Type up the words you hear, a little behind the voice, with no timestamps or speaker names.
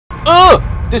Oh!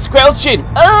 The squelching!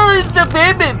 Oh, it's the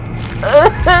baby!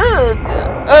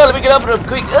 Oh, let me get over him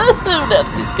quick! Oh,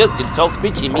 that's disgusting. It's all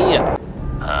squishy me.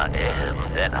 I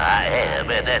am that I am,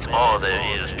 and that's all there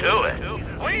is to it.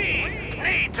 We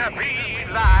need to be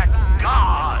like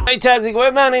God. Hey Tazzy,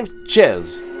 well, my name's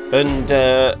Ches, and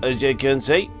as you can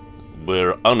see,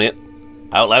 we're on it.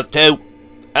 Outlast 2.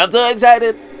 I'm so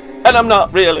excited, and I'm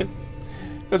not really,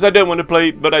 because I don't want to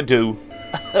play, but I do.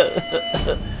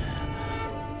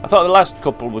 I thought the last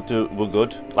couple were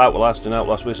good, Outlast and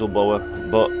Outlast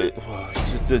Whistleblower, but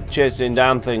it's just the chasing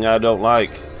down thing I don't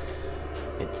like.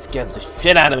 It scares the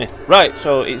shit out of me. Right,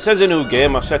 so it says a new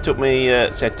game. I've set up my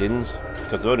settings,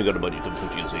 because I've only got a bunch of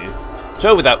computers here.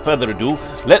 So without further ado,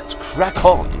 let's crack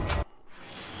on.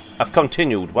 I've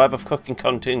continued. Why have I fucking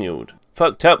continued?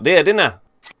 Fucked up there, didn't I?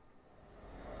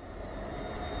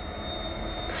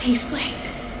 Please, Blake.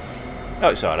 Oh,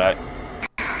 it's alright.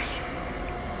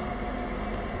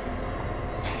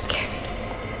 I'm scared.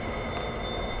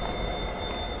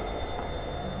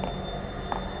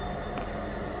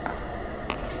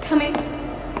 He's coming.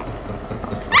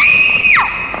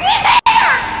 He's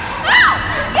here! No!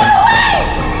 Get away!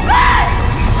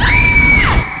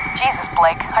 Jesus,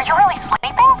 Blake, are you really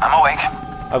sleeping? I'm awake.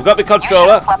 I've got the You should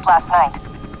controller. have slept last night.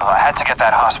 Well, I had to get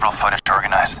that hospital footage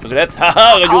organized. Look at that.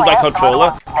 Haha, I use my yeah, some controller.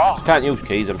 other one's name. Can't use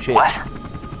keys, I'm shit. What?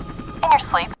 In your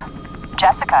sleep.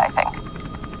 Jessica, I think.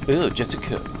 Ew,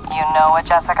 Jessica. You know a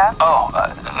Jessica? Oh,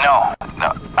 no.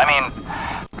 I mean,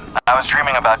 I was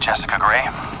dreaming about Jessica Gray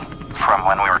from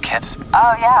when we were kids.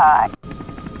 Oh, yeah.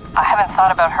 I haven't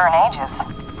thought about her in ages.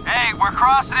 Hey, we're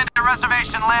crossing into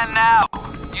reservation land now.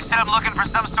 You said I'm looking for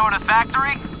some sort of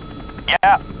factory?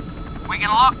 Yeah, We can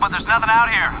look, but there's nothing out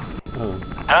here.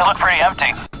 does look pretty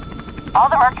empty. All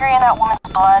the mercury in that woman's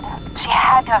blood, she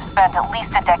had to have spent at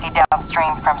least a decade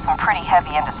downstream from some pretty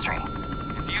heavy industry.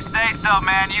 If you say so,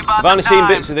 man, you bought I've only the seen time.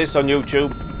 bits of this on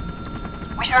YouTube,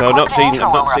 We should so I've record not an seen. intro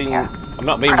while we're up here. I've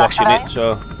not been Production watching it,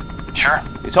 value? so Sure.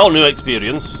 it's all new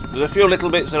experience. There's a few little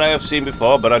bits that I have seen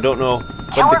before, but I don't know when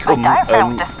Can't they work my come diaphragm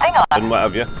with this thing on. and what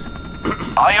have you.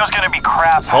 Audio's gonna be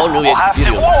crap. It's all new We'll have to.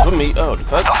 experience Whoa, for me. Oh, the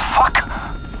fuck. the fuck?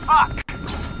 Fuck.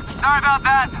 Sorry about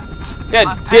that. Yeah,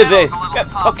 My divvy. panel's a little Get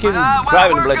tough, fucking but, well,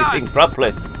 driving the we're bloody good. thing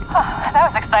properly. That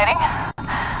was exciting.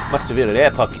 Must have been an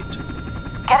air pocket.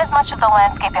 Get as much of the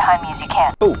landscape behind me as you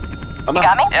can. Oh, am You I?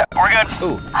 got me? Yeah, we're good.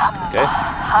 Oh, okay.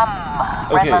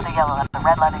 Red Okay. leather, yellow leather,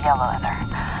 red leather, yellow leather.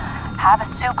 Have a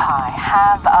soup pie,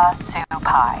 have a soup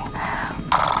pie.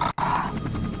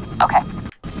 Okay.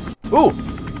 Ooh,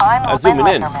 I'm Lynn zooming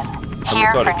in. Letterman,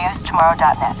 here for recording.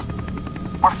 newstomorrow.net.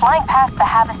 We're flying past the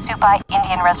Havasupai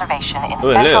Indian Reservation in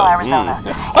Oh, central hello. Arizona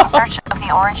in search of the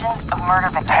origins of murder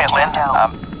victim Hey, Lynn, Jane Doe.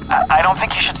 I don't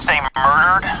think you should say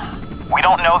murdered. We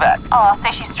don't know that. Oh, I'll say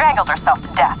she strangled herself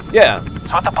to death. yeah.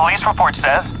 It's what the police report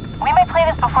says. We may play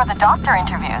this before the doctor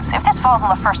interviews. If this falls in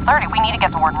the first 30, we need to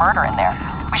get the word murder in there.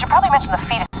 We should probably mention the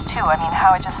fetus too. I mean,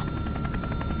 how it just...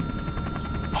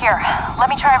 Here, let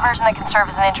me try a version that can serve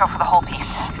as an intro for the whole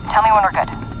piece. Tell me when we're good.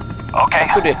 Okay.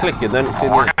 Could be a click and then it's in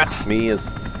We're there. good. Me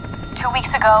is. 2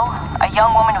 weeks ago, a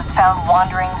young woman was found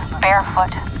wandering,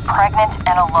 barefoot, pregnant,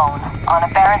 and alone on a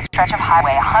barren stretch of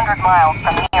highway 100 miles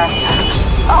from the nearest...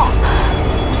 Oh!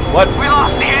 What? We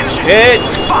lost the engine. Hit!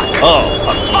 Fuck. Oh,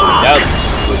 fuck. Down.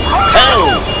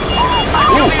 Oh!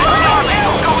 Ooh!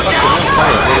 I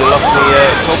nearly lost my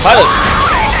co-pilot.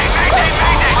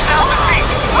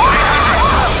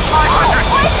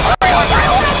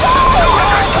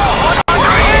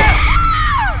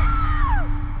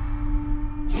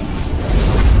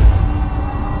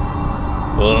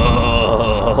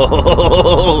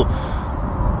 Oh!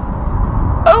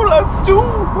 I'll have to.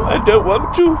 I don't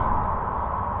want to.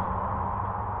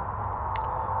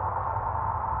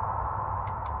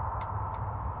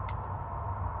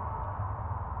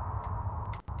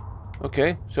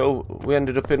 Okay, so we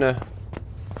ended up in a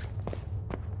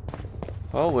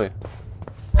hallway.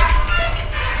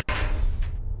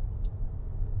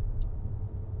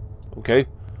 Okay.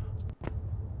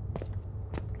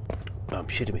 Oh, I'm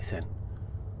shitting me, son.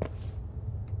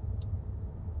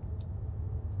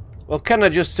 Well, can I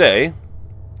just say,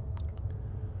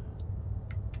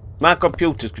 my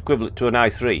computer's equivalent to an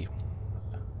i3.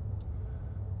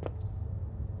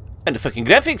 And the fucking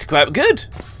graphics quite good.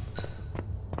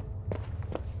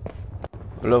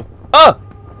 Hello? Oh!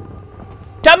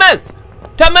 Thomas!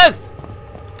 Thomas!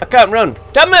 I can't run.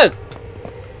 Thomas!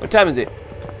 What time is it?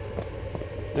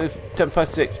 No, it's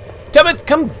 6:10. Thomas,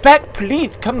 come back,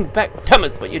 please. Come back.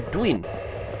 Thomas, what you doing?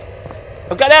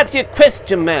 I've got to ask you a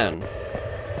question, man.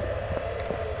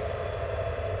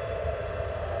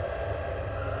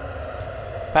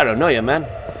 Paranoia, man.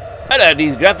 Hello,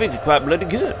 these graphics are quite bloody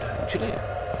good, actually.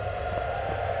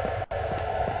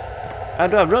 How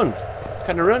do I run?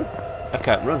 Can I run? I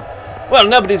can't run. Well,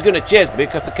 nobody's gonna chase me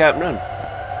because I can't run.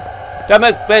 Damn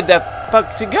it, where the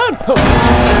fuck's he gone? Oh.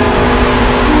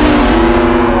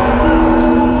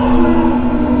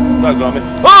 That got me.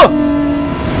 Oh!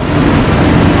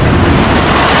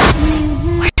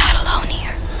 We're not alone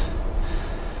here.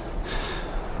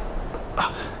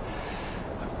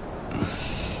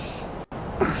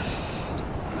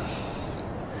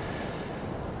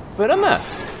 Where am I?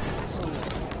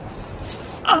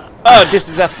 Oh, this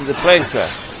is after the plane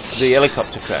crash. The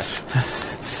helicopter crash.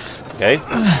 Okay.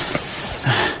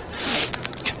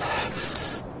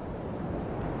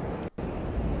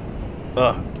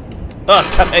 Oh. Oh,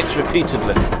 tap X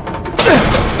repeatedly.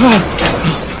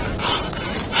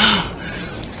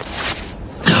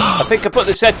 I think I put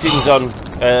the settings on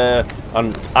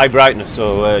high brightness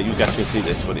so you guys can see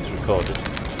this when it's recorded.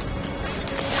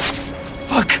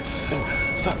 Fuck! Oh,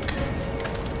 fuck.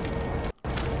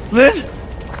 Lynn?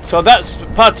 So that's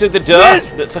part of the door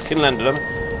Lynn! that fucking landed on me.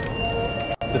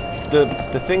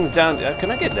 The thing's down there.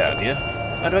 Can I get down here?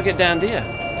 How do I get down there?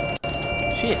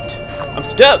 Shit. I'm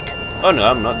stuck! Oh no,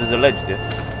 I'm not. There's a ledge there.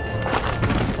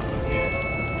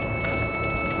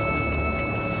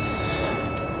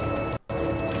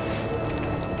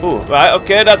 Oh, right,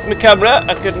 okay, that's my camera.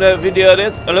 I can video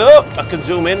this. Hello? I can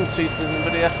zoom in and see if there's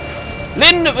anybody here.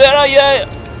 Lynn, where are you?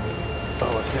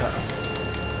 Oh, what's that?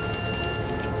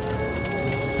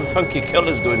 Some funky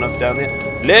colours going off down there.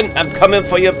 Lynn, I'm coming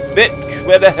for you, bitch.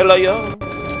 Where the hell are you?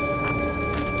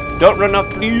 Don't run off,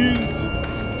 please.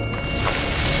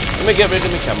 Let me get rid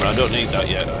of my camera. I don't need that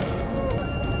yet.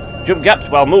 Jump gaps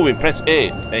while moving. Press A.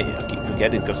 Hey, I keep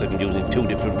forgetting because I'm using two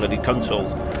different bloody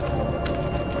consoles.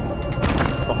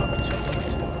 Oh, I'm taking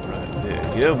it. Right there.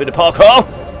 You bit of parkour.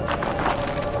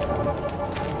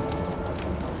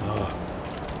 Oh.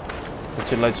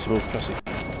 Button ledge to move across it.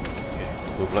 Okay.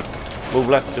 Move left. Move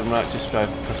left and right to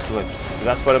strive across the ledge. But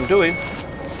that's what I'm doing.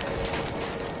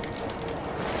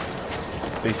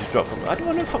 Please just drop from. I don't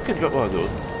want to fucking drop one of those.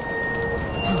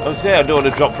 I was saying I don't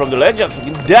want to drop from the ledge. I'd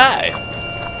fucking die.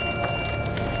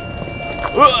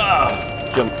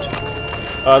 Jumped.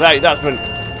 Oh, that's when.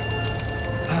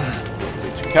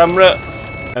 Camera,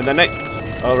 and the next.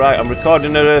 All right, I'm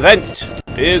recording an event.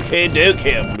 Okay,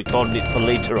 dokie. I'm recording it for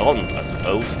later on, I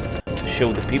suppose, to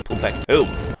show the people back home.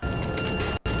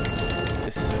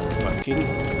 This fucking.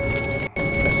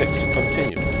 Press X to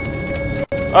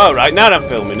continue. All right, now I'm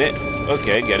filming it.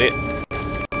 Okay, get it.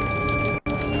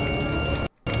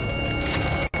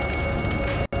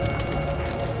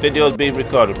 Video's being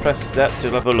recorded. Press that to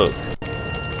have a look.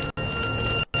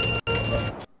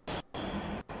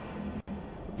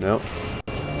 No.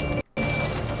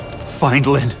 Find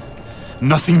Lynn.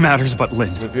 Nothing matters but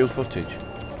Lynn. Review footage.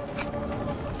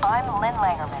 I'm Lynn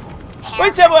Langerman.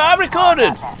 Wait a minute, I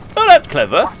recorded! Oh, that's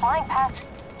clever. We're flying past.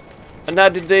 And I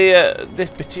did the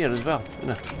this bit here as well. You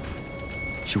know.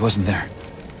 She wasn't there.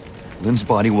 Lynn's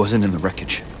body wasn't in the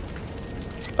wreckage.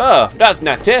 Oh, that's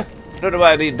natty. Don't know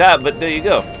why I need that, but there you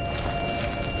go.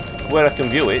 Where I can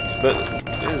view it, but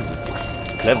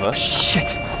clever.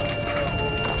 Shit!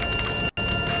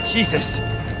 Jesus!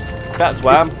 That's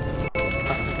wham.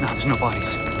 No, there's no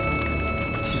bodies.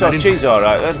 So she's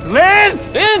alright then. Lynn!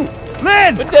 Lynn!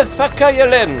 Lynn! Where the fuck are you,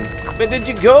 Lynn? Where did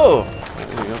you go?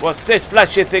 What's this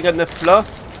flashy thing on the floor?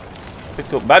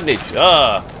 Pick up bandage.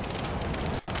 Ah.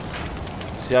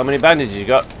 See how many bandages you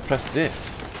got? Press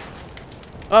this.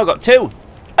 Oh, I got 2.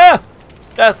 Ah!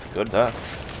 That's good, that.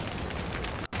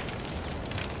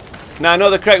 Now I know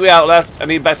the correct way outlast. I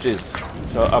need batteries.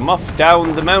 So I'm off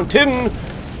down the mountain.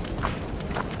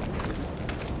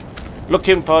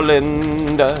 Looking for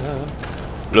Linda.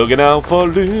 Looking out for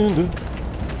Linda.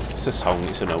 It's a song,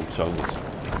 it's an old song.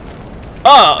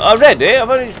 Oh, already? I've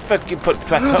only fucking put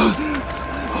that up.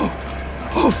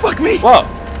 Oh, fuck me! What?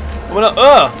 I'm gonna,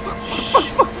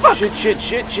 fuck. Shit.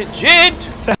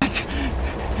 That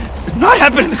did not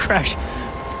happen in the crash.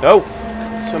 No.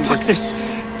 Fuck Somebody this.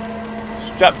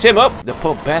 strapped him up, the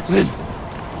poor bastard. Lynn.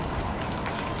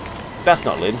 That's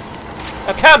not Lynn.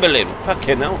 That can't be Lynn.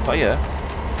 Fucking hell, fire.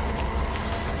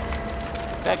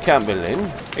 That can't be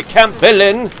Lynn. It can't be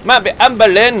Lynn. Might be Amber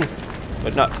Lynn.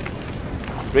 But not.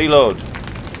 Reload.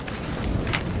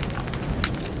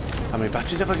 How many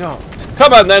batteries have I got?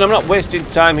 Come on then, I'm not wasting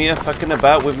time here fucking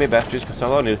about with my batteries because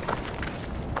I'll only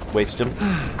waste them.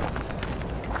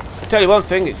 I'll tell you one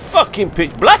thing, it's fucking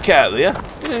pitch black out there.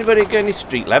 Did anybody get any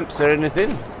street lamps or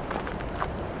anything?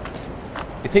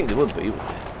 You think there would be, wouldn't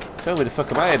there? So where the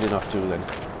fuck am I heading off to then?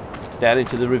 Down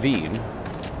into the ravine?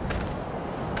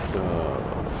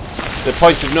 The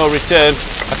point of no return.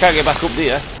 I can't get back up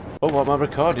there. Oh, what am I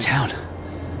recording? Town.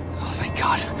 Oh, thank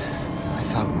God. I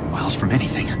thought we were miles from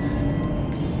anything.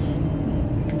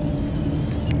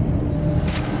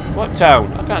 What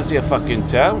town? I can't see a fucking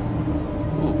town.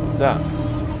 Ooh, what's that?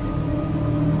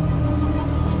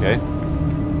 Okay.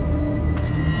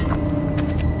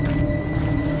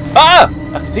 Ah!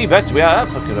 I can see better. We are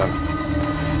that fucking wrong.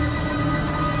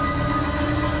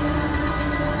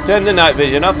 Turn the night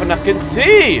vision off and I can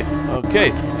see!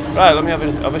 Okay. Right, let me have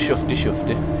a shufty.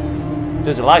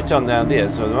 There's a light on down there,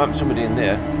 so there might be somebody in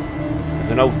there. There's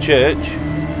an old church.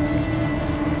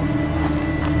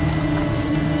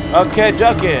 Okay,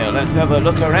 Jockey, let's have a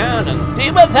look around and see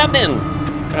what's happening.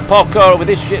 Can I parkour with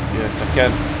this shit? Yes, I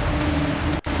can.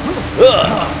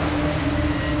 Ugh.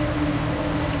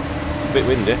 A bit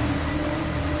windy.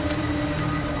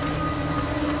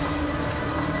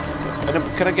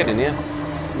 Can I get in here?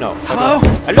 No. Hello?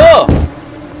 Hello?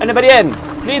 Anybody in?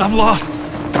 Please. I'm lost.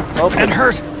 Open. And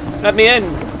hurt. Let me in.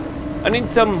 I need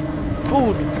some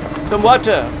food, some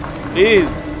water,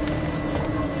 please.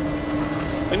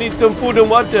 I need some food and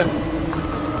water.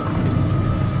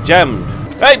 It's jammed.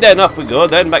 Right then, off we go.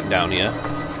 Then back down here.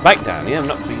 Back down here. I've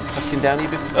not been fucking down here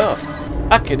before.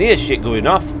 I can hear shit going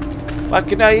off. Why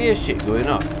can I hear shit going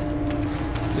off?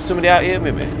 There's somebody out here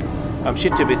with me. I'm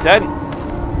shit to be sent.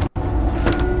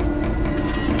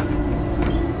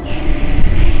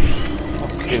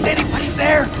 Is anybody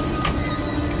there?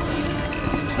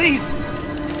 Please.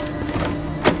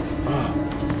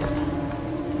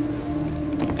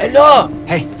 Hello!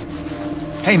 Hey.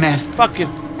 Hey, man. Fucking.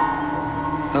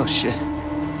 Oh, shit.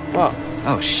 What?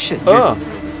 Oh, shit. Oh.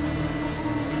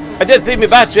 I didn't think my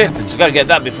battery. I gotta get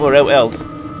that before else.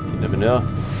 You never know.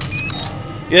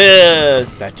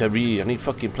 Yes, battery. I need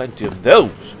fucking plenty of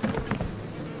those.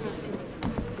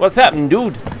 What's happened,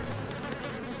 dude?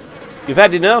 You've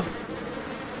had enough?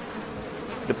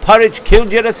 The porridge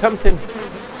killed you or something?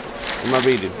 What am I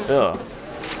reading? Oh.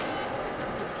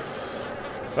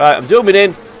 Right, I'm zooming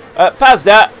in. Pause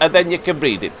that, and then you can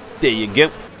read it. There you go.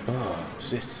 Oh, what's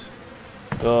this?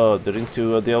 Oh, they're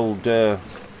into the old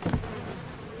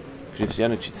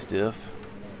Christianity stuff.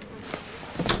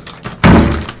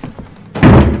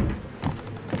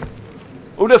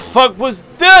 Who the fuck was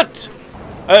that?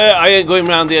 I ain't going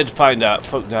round there to find out.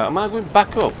 Fuck that. Am I going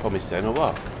back up on me saying or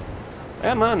what?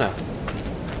 Am I now?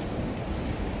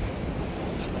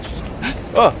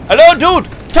 Oh, hello, dude!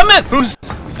 Thomas!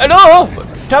 Hello!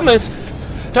 Thomas!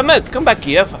 Thomas, come back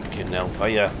here. Fucking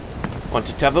hellfire.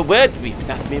 Wanted to have a word with you, but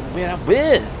that's me where I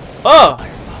were. Oh!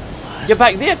 You're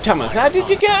back there, Thomas. How did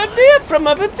you get up there from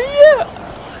over there?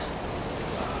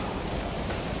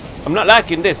 I'm not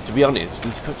liking this, to be honest.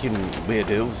 These fucking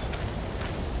weirdos.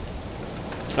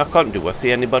 I can't do I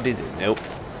see anybody's in? Nope.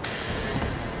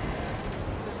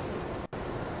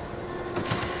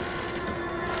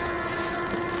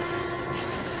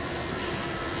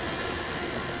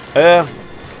 Can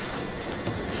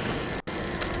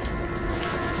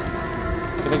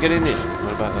I get in here?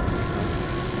 What about that?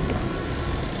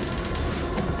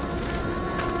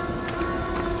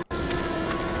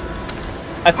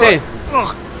 I say,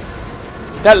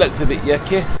 that looks a bit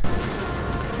yucky.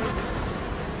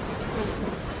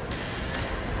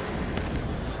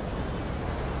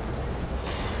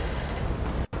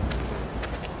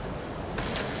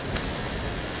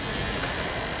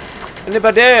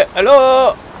 Anybody?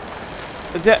 Hello?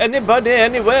 Is there anybody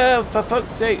anywhere, for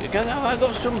fuck's sake? Because I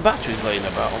got some batteries laying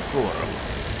about on floor.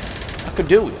 I could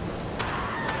do it.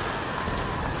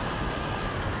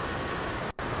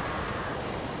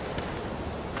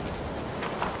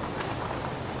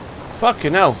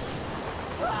 Fucking hell.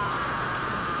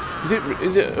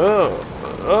 Is it,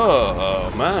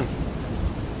 oh man.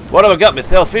 What have I got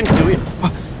myself into here?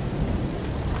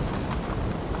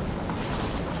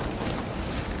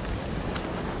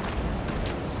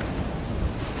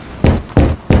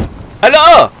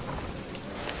 Hello!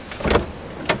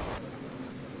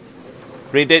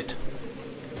 Read it.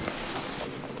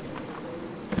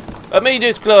 Let me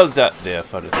just close that there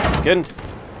for a second.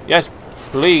 Yes,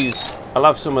 please. I'll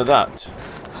have some of that.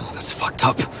 Oh, that's fucked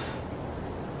up.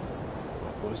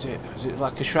 What is it? Is it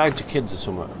like a shrine to kids or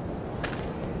something?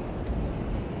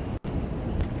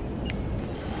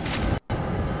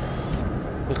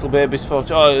 Little baby's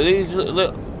photo. Oh, these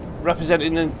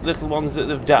representing the little ones that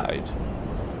have died.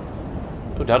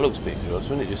 Oh, that looks big, gross,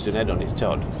 wasn't it? Just an head on his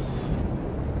Todd.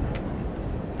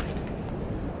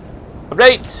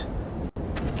 Right!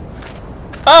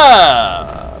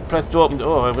 Ah! Press to open.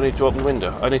 Oh, I need to open the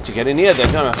window. I need to get in here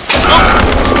then, don't I? Oh!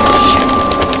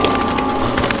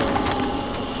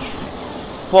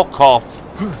 Fuck off.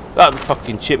 That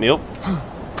fucking chip me up.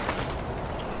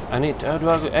 I need. How do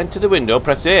I enter the window?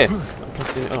 Press A. I'm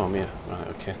pressing. Oh, I'm here. Right.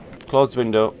 Okay. Close the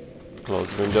window. Close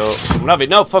the window. I'm having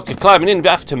no fucking climbing in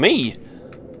after me.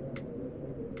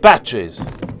 Batteries.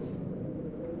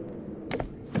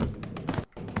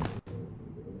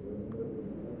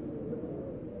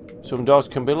 Some doors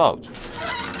can be locked.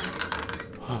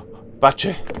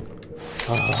 Battery.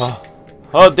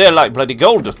 Oh, they're like bloody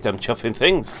gold dust, them chuffing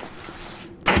things.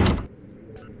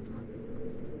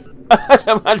 I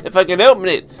don't mind if I can open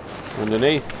it.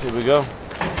 Underneath, here we go.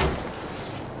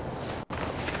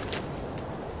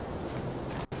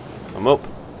 I'm up.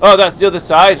 Oh, that's the other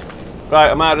side. Right,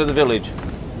 I'm out of the village.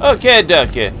 Okay,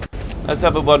 Durkee. Let's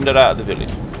have a wander out of the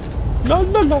village. La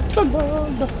la la la la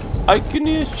la. I can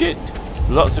hear shit.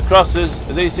 Lots of crosses.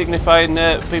 Are these signifying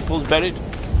people's buried?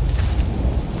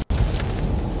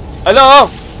 Hello?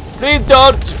 Please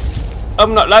don't.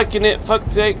 I'm not liking it.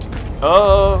 Fuck's sake.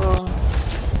 Oh.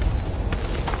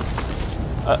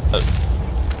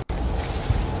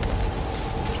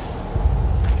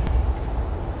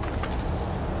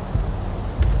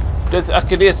 I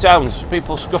can hear sounds.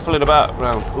 People scuffling about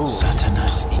around. Ooh.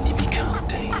 Satanas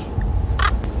inimicante.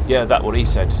 Yeah, that's what he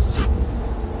said.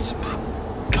 Something.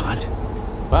 God.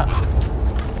 What?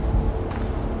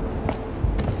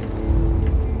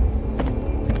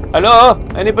 Hello?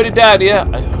 Anybody down here?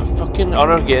 Fucking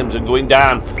horror games are going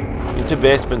down into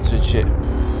basements and shit.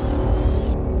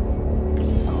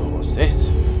 Oh, what's this?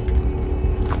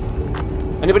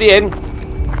 Anybody in?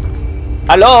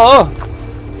 Hello?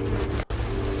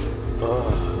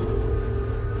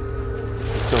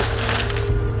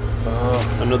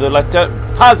 Oh, another letter.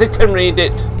 Pass it and read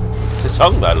it. It's a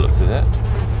song by the looks of that.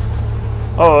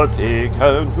 Oh, see,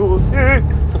 can you see?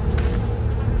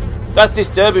 That's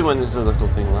disturbing when there's a little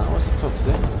thing like that. What the fuck's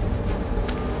that?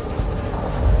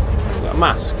 Got a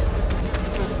mask.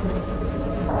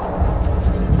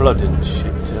 Blood and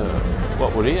shit.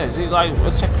 What would he? Is he like a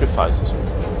sacrifice or something?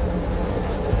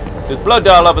 There's blood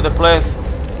all over the place.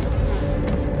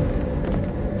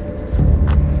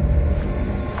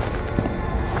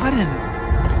 What in?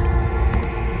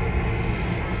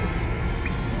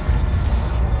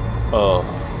 Oh,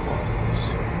 what's this?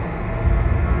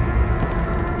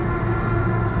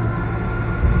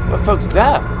 What the fuck's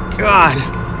that? God.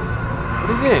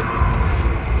 What is it?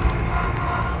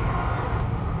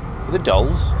 Are the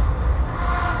dolls?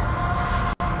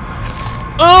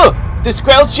 Oh! The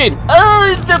squelching!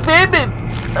 Oh, it's the baby!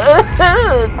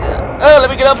 Oh, let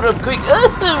me get over him quick!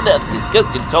 Oh, that's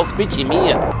disgusting. It's all squishy me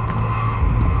here.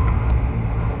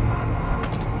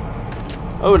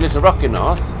 Oh, a little rocking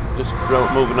horse. Just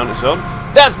moving on its own.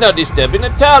 That's not disturbing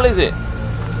at all, is it?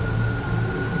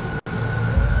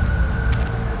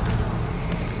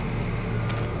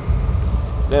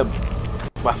 They're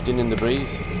wafting in the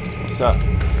breeze. What's that?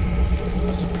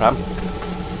 That's a pram.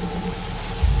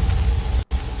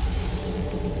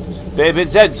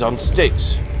 Baby's head's on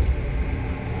sticks. What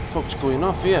the fuck's going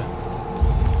off here?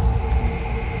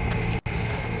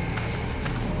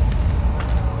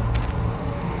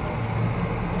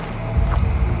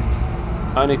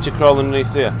 I need to crawl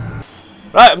underneath there.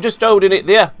 Right, I'm just holding it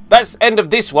there. That's the end of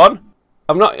this one.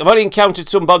 I've only encountered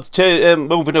some bods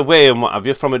moving away and what have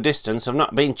you from a distance. I've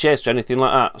not been chased or anything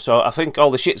like that. So I think all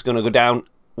the shit's going to go down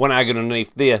when I get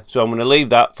underneath there. So I'm going to leave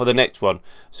that for the next one.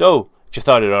 So, if you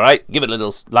thought it alright, give it a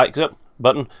little likes up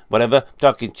button, whatever,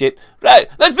 talking shit. Right,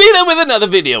 let's be done with another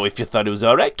video. If you thought it was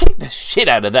alright, kick the shit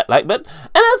out of that like button.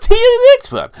 And I'll see you in the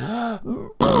next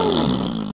one.